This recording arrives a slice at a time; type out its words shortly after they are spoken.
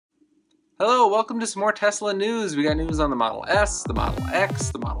Hello, welcome to some more Tesla news. We got news on the Model S, the Model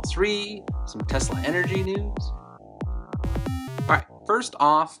X, the Model 3, some Tesla energy news. Alright, first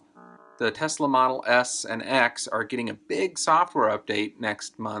off, the Tesla Model S and X are getting a big software update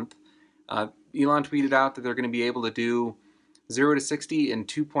next month. Elon tweeted out that they're going to be able to do 0 to 60 in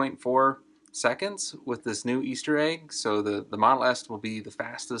 2.4 seconds with this new Easter egg. So the Model S will be the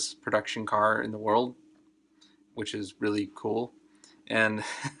fastest production car in the world, which is really cool. And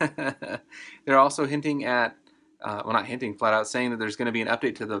they're also hinting at, well, not hinting, flat out saying that there's going to be an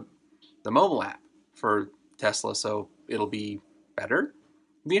update to the mobile app for Tesla, so it'll be better.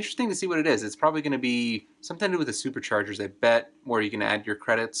 It'll be interesting to see what it is. It's probably going to be something to do with the superchargers, I bet, where you can add your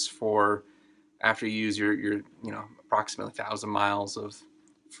credits for after you use your approximately 1,000 miles of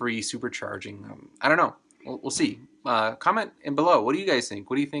free supercharging. I don't know. We'll see. Comment in below. What do you guys think?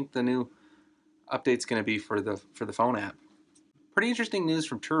 What do you think the new update's going to be for the phone app? Pretty interesting news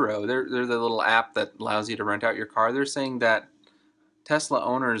from Turo. They're the little app that allows you to rent out your car. They're saying that Tesla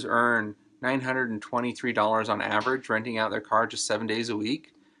owners earn $923 on average renting out their car just 7 days a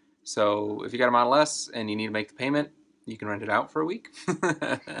week. So if you got a Model S and you need to make the payment, you can rent it out for a week.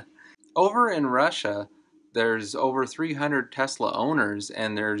 Over in Russia, there's over 300 Tesla owners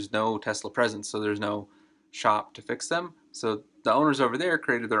and there's no Tesla presence, so there's no shop to fix them. So the owners over there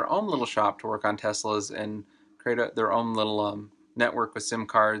created their own little shop to work on Teslas and create their own little network with SIM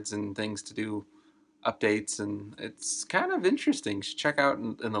cards and things to do updates, and it's kind of interesting. You should check out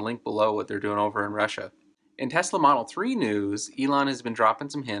in the link below what they're doing over in Russia. In Tesla Model 3 news, Elon has been dropping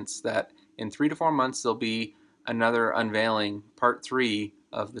some hints that in 3 to 4 months there'll be another unveiling, part 3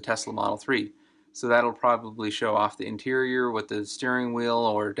 of the Tesla Model 3. So that'll probably show off the interior, what the steering wheel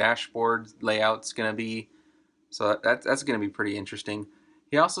or dashboard layout's going to be. So that's going to be pretty interesting.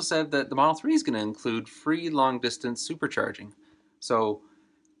 He also said that the Model 3 is going to include free long-distance supercharging. So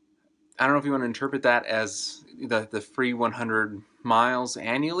I don't know if you want to interpret that as the free 100 miles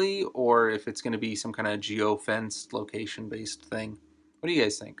annually, or if it's going to be some kind of geo-fenced location-based thing. What do you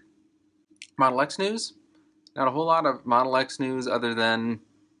guys think? Model X news? Not a whole lot of Model X news other than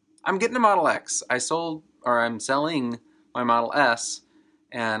I'm getting a Model X. I'm selling my Model S,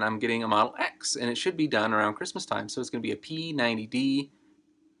 and I'm getting a Model X, and it should be done around Christmas time. So it's going to be a P90D.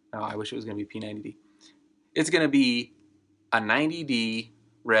 Oh, I wish it was going to be P90D. It's going to be a 90D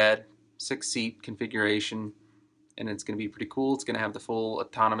red 6-seat configuration, and it's going to be pretty cool. It's going to have the full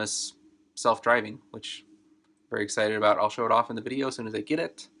autonomous self-driving, which I'm very excited about. I'll show it off in the video as soon as I get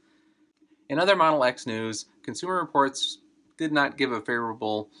it. In other Model X news, Consumer Reports did not give a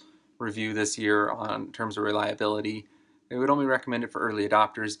favorable review this year in terms of reliability. They would only recommend it for early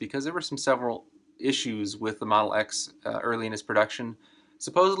adopters because there were several issues with the Model X early in its production.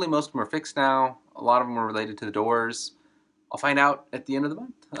 Supposedly most of them are fixed now. A lot of them were related to the doors. I'll find out at the end of the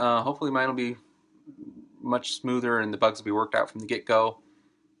month. Hopefully mine will be much smoother and the bugs will be worked out from the get-go.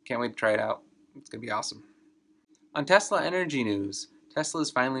 Can't wait to try it out. It's going to be awesome. On Tesla energy news, Tesla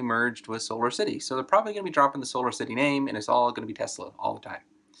has finally merged with SolarCity. So they're probably going to be dropping the SolarCity name and it's all going to be Tesla all the time,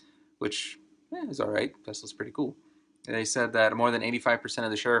 which is alright. Tesla's pretty cool. They said that more than 85% of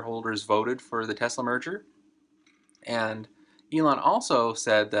the shareholders voted for the Tesla merger. And Elon also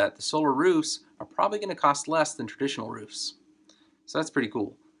said that the solar roofs are probably going to cost less than traditional roofs. So that's pretty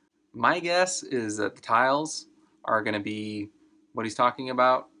cool. My guess is that the tiles are going to be what he's talking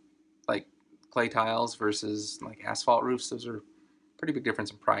about, like clay tiles versus like asphalt roofs. Those are pretty big difference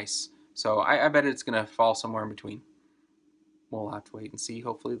in price. So I bet it's going to fall somewhere in between. We'll have to wait and see.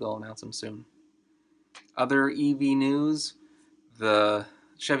 Hopefully they'll announce them soon. Other EV news, the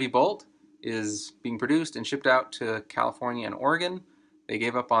Chevy Bolt is being produced and shipped out to California and Oregon. They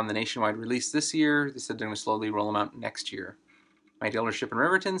gave up on the nationwide release this year. They said they're going to slowly roll them out next year. My dealership in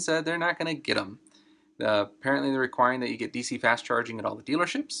Riverton said they're not going to get them. Apparently they're requiring that you get DC fast charging at all the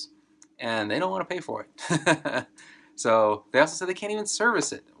dealerships, and they don't want to pay for it. So they also said they can't even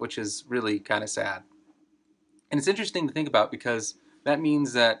service it, which is really kind of sad. And it's interesting to think about because that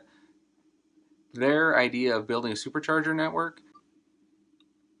means that their idea of building a supercharger network.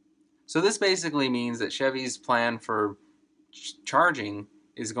 So this basically means that Chevy's plan for charging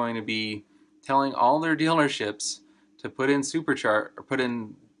is going to be telling all their dealerships to put in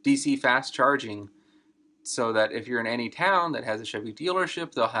DC fast charging, so that if you're in any town that has a Chevy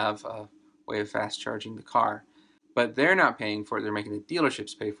dealership, they'll have a way of fast charging the car. But they're not paying for it, they're making the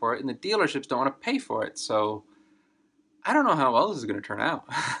dealerships pay for it, and the dealerships don't want to pay for it. So I don't know how well this is going to turn out.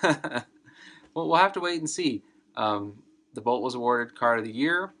 Well, we'll have to wait and see. The Bolt was awarded Car of the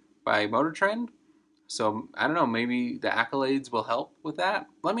Year by Motor Trend. So I don't know, maybe the accolades will help with that.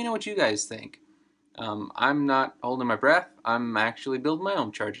 Let me know what you guys think. I'm not holding my breath. I'm actually building my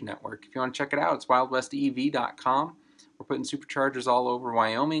own charging network. If you want to check it out, it's wildwestev.com. We're putting superchargers all over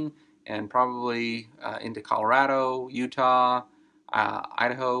Wyoming and probably into Colorado, Utah,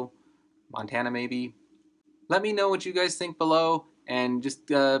 Idaho, Montana maybe. Let me know what you guys think below, and just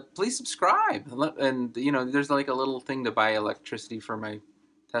please subscribe. And you know, there's like a little thing to buy electricity for my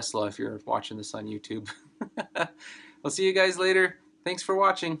Tesla if you're watching this on YouTube. I'll see you guys later. Thanks for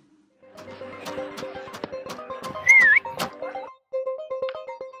watching.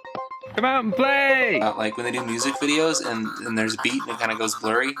 Come out and play! Like when they do music videos and there's a beat and it kind of goes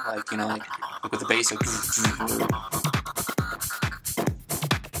blurry, like, you know, like with the bass.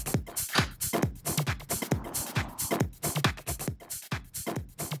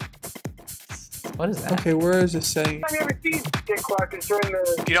 What is that? Okay, where is it saying?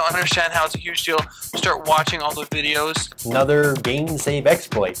 If you don't understand how it's a huge deal, start watching all the videos. Another game save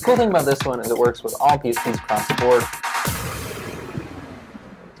exploit. The cool thing about this one is it works with all PSPs across the board.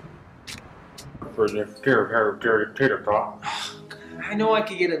 I know I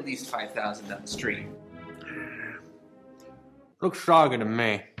could get at least 5,000 down the street. Looks stronger to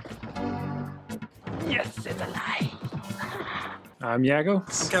me. Yes, it's a lie. I'm Yago.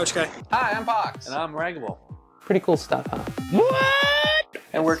 Couch guy. Hi, I'm Pox. And I'm Raggable. Pretty cool stuff, huh? What?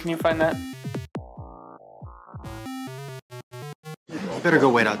 And where can you find that? You better go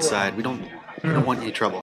wait outside. We don't want any trouble.